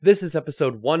This is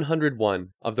episode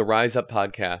 101 of the Rise Up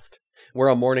podcast. We're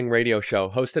a morning radio show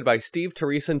hosted by Steve,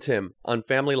 Teresa, and Tim on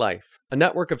Family Life, a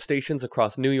network of stations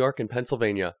across New York and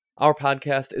Pennsylvania. Our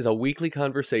podcast is a weekly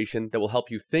conversation that will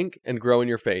help you think and grow in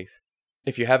your faith.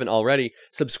 If you haven't already,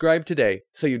 subscribe today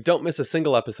so you don't miss a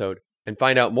single episode, and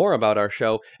find out more about our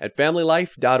show at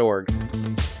familylife.org.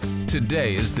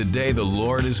 Today is the day the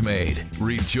Lord has made.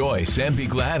 Rejoice and be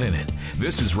glad in it.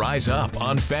 This is Rise Up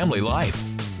on Family Life.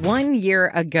 1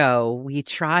 year ago, we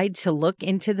tried to look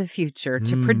into the future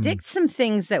to predict some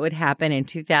things that would happen in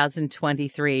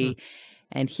 2023.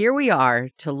 And here we are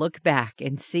to look back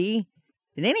and see,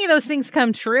 did any of those things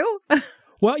come true?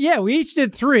 Well, yeah, we each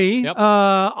did three. Yep.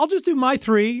 I'll just do my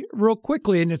three real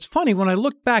quickly. And it's funny, when I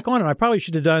look back on it, I probably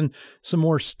should have done some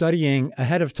more studying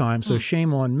ahead of time, so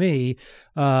shame on me.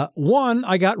 One,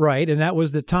 I got right, and that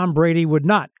was that Tom Brady would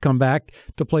not come back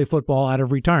to play football out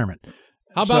of retirement.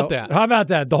 How about that? How about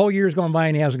that? The whole year's gone by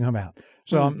and he hasn't come out.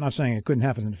 So I'm not saying it couldn't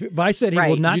happen in the future, but I said he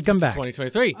will not come back.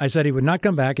 2023. I said he would not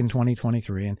come back in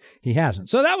 2023, and he hasn't.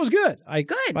 So that was good.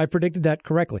 I predicted that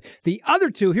correctly. The other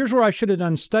two, here's where I should have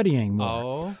done studying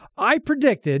more. I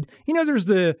predicted, there's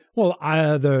the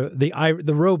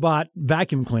robot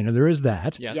vacuum cleaner. There is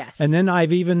that. Yes. And then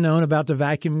I've even known about the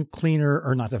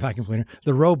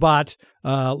the robot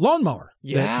lawnmower.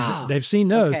 Yeah. They've seen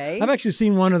those. Okay. I've actually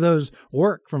seen one of those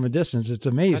work from a distance. It's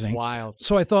amazing. That's wild.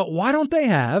 So I thought, why don't they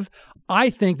have, I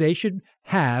think they should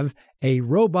have a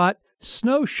robot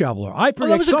snow shoveler. I predict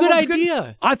that was a good someone's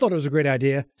idea. I thought it was a great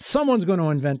idea. Someone's going to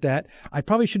invent that. I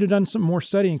probably should have done some more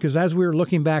studying, because as we were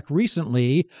looking back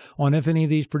recently on if any of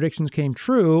these predictions came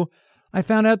true, I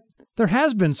found out there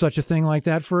has been such a thing like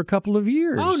that for a couple of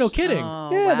years. Oh, no kidding.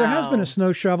 Yeah, there has been a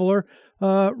snow shoveler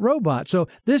robot. So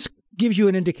this gives you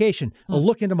an indication, a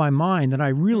look into my mind that I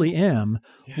really am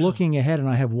looking ahead, and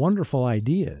I have wonderful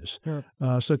ideas.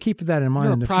 So keep that in mind.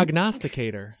 You're in a the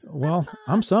prognosticator. Well,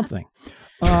 I'm something.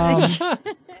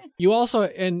 You also,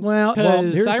 Well,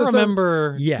 here's I the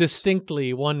remember Yes.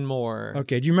 distinctly one more.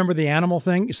 Okay, do you remember the animal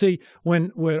thing? See,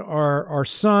 when our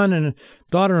son and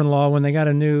daughter-in-law, when they got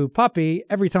a new puppy,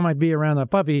 every time I'd be around the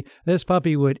puppy, this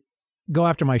puppy would go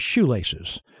after my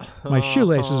shoelaces, and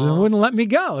wouldn't let me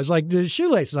go. It's like the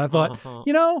shoelaces. I thought,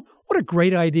 what a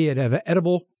great idea to have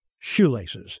edible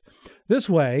shoelaces. This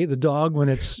way, the dog, when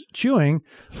it's chewing,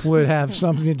 would have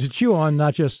something to chew on,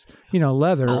 not just,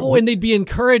 leather. Oh, and they'd be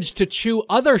encouraged to chew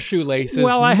other shoelaces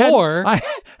more. I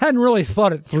hadn't really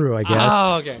thought it through, I guess.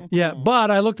 Oh, okay. Yeah,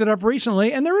 but I looked it up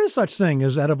recently, and there is such thing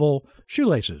as edible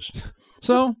shoelaces.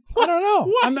 So, I don't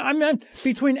know. I'm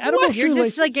between edible You're shoelaces.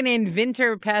 just like an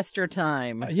inventor past your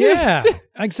time. Yeah,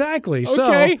 exactly.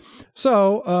 Okay.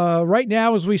 So right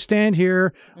now, as we stand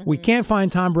here, we can't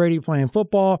find Tom Brady playing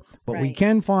football, but we Right.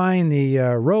 can find the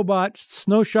robot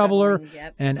snow shoveler Shoveling,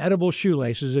 yep. and edible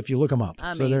shoelaces if you look them up.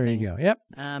 So there you Amazing. go. Yep.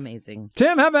 Amazing.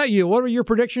 Tim, how about you? What were your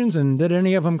predictions, and did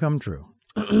any of them come true?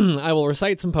 I will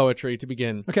recite some poetry to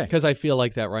begin. Okay. Because I feel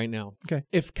like that right now. Okay.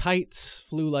 If kites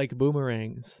flew like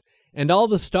boomerangs, and all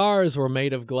the stars were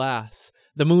made of glass,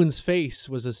 the moon's face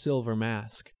was a silver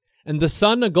mask, and the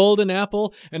sun a golden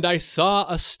apple, and I saw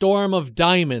a storm of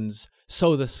diamonds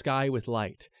sow the sky with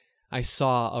light. I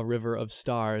saw a river of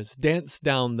stars dance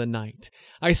down the night.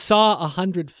 I saw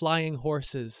 100 flying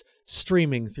horses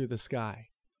streaming through the sky.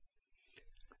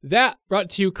 That brought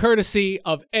to you courtesy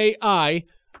of AI,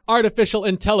 Artificial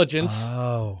Intelligence,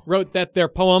 wrote that their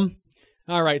poem.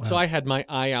 All right, so I had my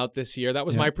eye out this year. That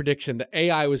was my prediction. The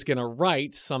AI was going to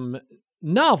write some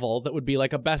novel that would be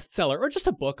like a bestseller, or just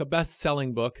a book, a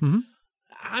best-selling book. Mm-hmm.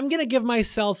 I'm going to give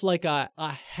myself like a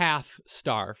half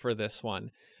star for this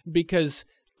one, because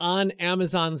on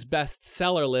Amazon's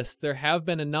bestseller list, there have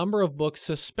been a number of books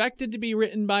suspected to be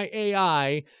written by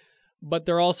AI, but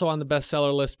they're also on the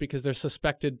bestseller list because they're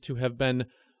suspected to have been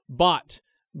bought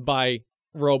by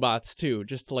robots too,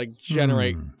 just to like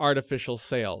generate artificial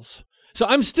sales. So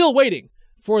I'm still waiting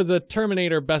for the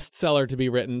Terminator bestseller to be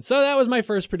written. So that was my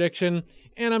first prediction,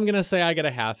 and I'm going to say I get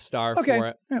a half star for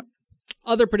it. Yeah.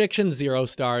 Other predictions, 0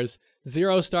 stars.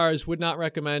 0 stars, would not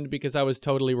recommend because I was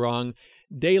totally wrong.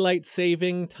 Daylight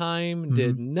saving time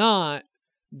did not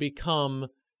become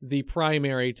the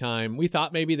primary time. We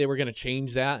thought maybe they were going to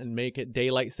change that and make it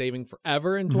daylight saving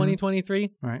forever in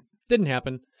 2023. Right. Didn't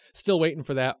happen. Still waiting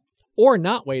for that. Or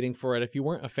not waiting for it if you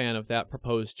weren't a fan of that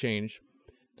proposed change.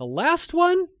 The last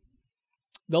one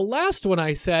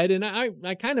I said, and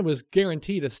I kind of was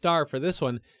guaranteed a star for this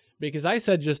one, because I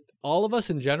said just all of us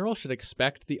in general should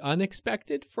expect the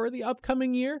unexpected for the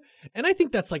upcoming year. And I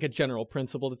think that's like a general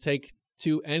principle to take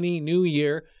to any new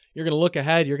year. You're going to look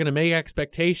ahead, you're going to make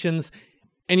expectations,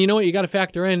 and you know what you got to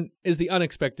factor in is the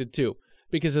unexpected too.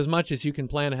 Because as much as you can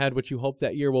plan ahead what you hope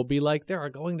that year will be like, there are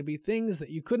going to be things that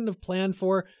you couldn't have planned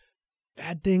for,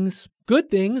 bad things, good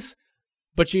things,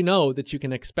 but you know that you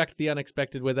can expect the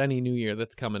unexpected with any new year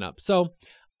that's coming up. So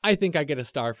I think I get a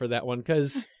star for that one,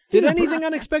 because did anything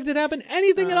unexpected happen?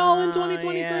 Anything at all in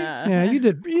 2023? Yeah, you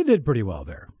did pretty well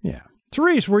there. Yeah.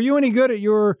 Therese, were you any good at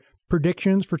your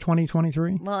predictions for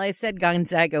 2023? Well, I said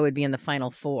Gonzaga would be in the Final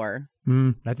Four.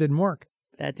 That didn't work.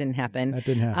 That didn't happen.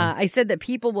 I said that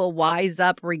people will wise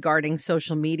up regarding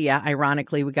social media.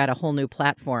 Ironically, we got a whole new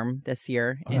platform this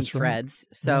year in Threads.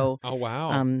 Right. So, oh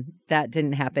wow, that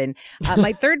didn't happen.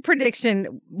 My third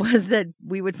prediction was that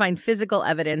we would find physical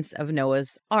evidence of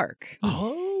Noah's Ark.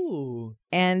 Oh,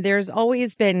 and there's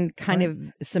always been kind of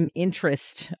some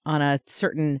interest on a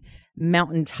certain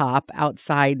mountaintop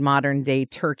outside modern day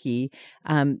Turkey.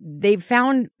 They've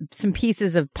found some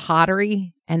pieces of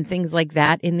pottery and things like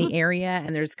that in the area.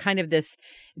 And there's kind of this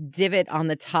divot on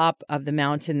the top of the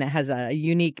mountain that has a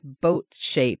unique boat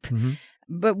shape.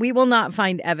 But we will not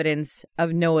find evidence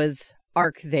of Noah's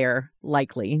Ark there,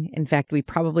 likely. In fact, we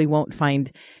probably won't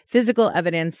find physical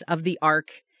evidence of the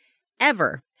Ark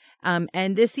ever.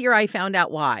 And this year I found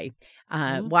out why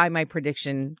my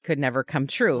prediction could never come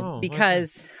true.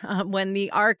 Because when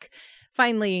the Ark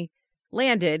finally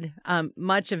landed,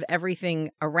 much of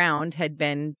everything around had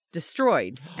been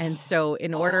destroyed. And so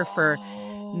in order for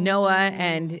Noah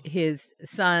and his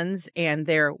sons and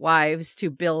their wives to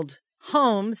build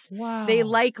homes, they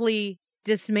likely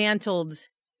dismantled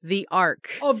the Ark.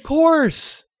 Of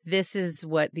course. This is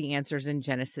what the Answers in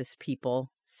Genesis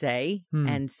people say.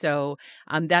 And so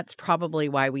that's probably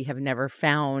why we have never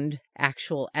found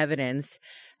actual evidence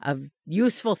of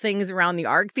useful things around the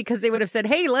Ark, because they would have said,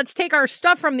 hey, let's take our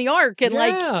stuff from the Ark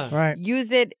and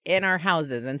use it in our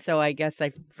houses. And so I guess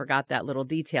I forgot that little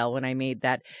detail when I made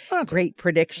that great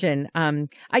prediction.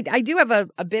 I do have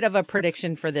a bit of a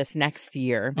prediction for this next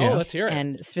year. Oh, let's hear it.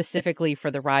 And specifically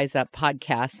for the Rise Up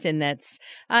podcast. And that's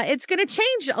it's going to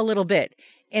change a little bit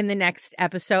in the next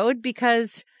episode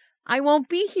because I won't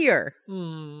be here.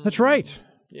 That's right.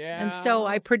 Yeah. And so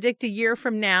I predict a year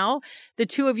from now, the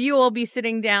two of you will be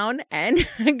sitting down and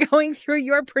going through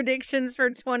your predictions for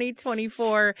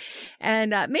 2024. And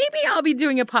maybe I'll be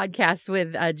doing a podcast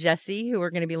with Jesse, who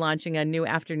we're going to be launching a new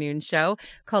afternoon show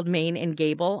called Main and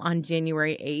Gable on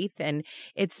January 8th. And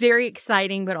it's very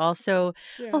exciting, but also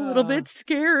a little bit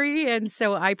scary. And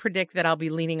so I predict that I'll be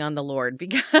leaning on the Lord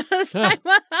because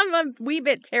I'm a wee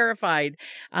bit terrified.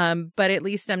 But at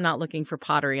least I'm not looking for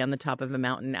pottery on the top of a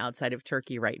mountain outside of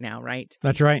Turkey right now, right?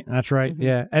 That's right.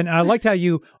 Yeah. And I liked how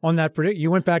you, on that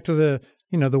you went back to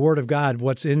the Word of God.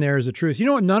 What's in there is the truth. You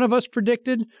know what none of us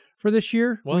predicted for this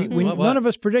year? What? None of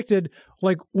us predicted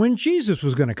when Jesus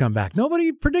was going to come back.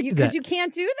 Nobody predicted that. Because you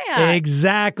can't do that.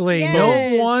 Exactly. Yes.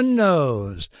 No one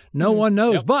knows. No one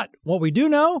knows. Yep. But what we do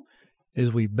know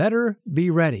is we better be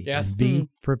ready and be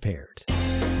prepared.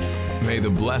 May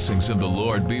the blessings of the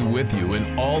Lord be with you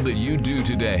in all that you do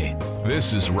today.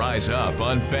 This is Rise Up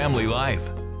on Family Life.